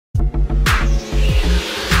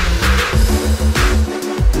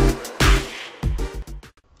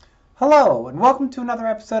Hello, and welcome to another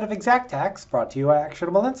episode of Xact Hacks, brought to you by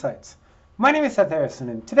Actionable Insights. My name is Seth Harrison,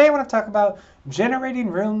 and today I want to talk about generating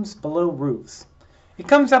rooms below roofs. It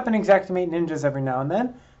comes up in Xactimate Ninjas every now and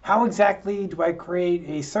then. How exactly do I create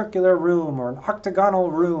a circular room or an octagonal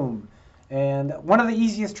room? And one of the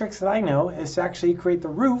easiest tricks that I know is to actually create the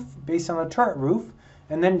roof based on the turret roof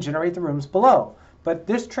and then generate the rooms below. But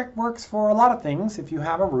this trick works for a lot of things if you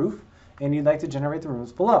have a roof and you'd like to generate the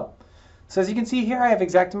rooms below. So as you can see here, I have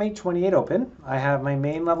Xactimate 28 open. I have my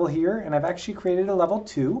main level here, and I've actually created a level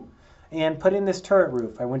 2 and put in this turret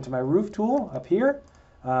roof. I went to my roof tool up here,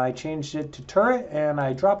 I changed it to turret, and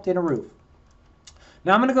I dropped in a roof.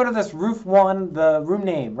 Now I'm going to go to this roof 1, the room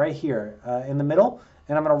name right here in the middle,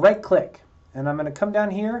 and I'm going to right click, and I'm going to come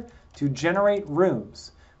down here to generate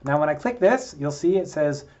rooms. Now when I click this, you'll see it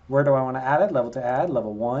says, where do I want to add it? Level to add,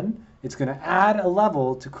 level 1. It's going to add a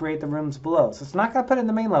level to create the rooms below. So it's not going to put it in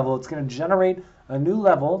the main level. It's going to generate a new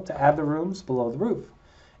level to add the rooms below the roof.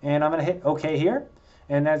 And I'm going to hit OK here.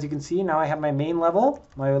 And as you can see, now I have my main level,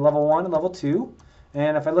 my level 1 and level 2.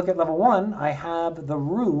 And if I look at level 1, I have the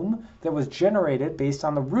room that was generated based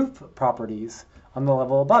on the roof properties on the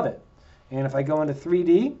level above it. And if I go into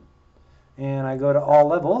 3D and I go to all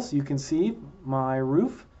levels, you can see my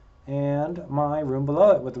roof and my room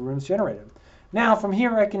below it with the rooms generated. Now from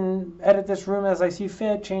here I can edit this room as I see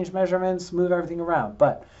fit, change measurements, move everything around.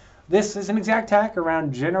 But this is an exact hack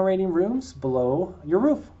around generating rooms below your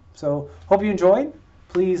roof. So hope you enjoyed.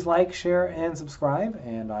 Please like, share, and subscribe,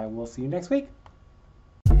 and I will see you next week.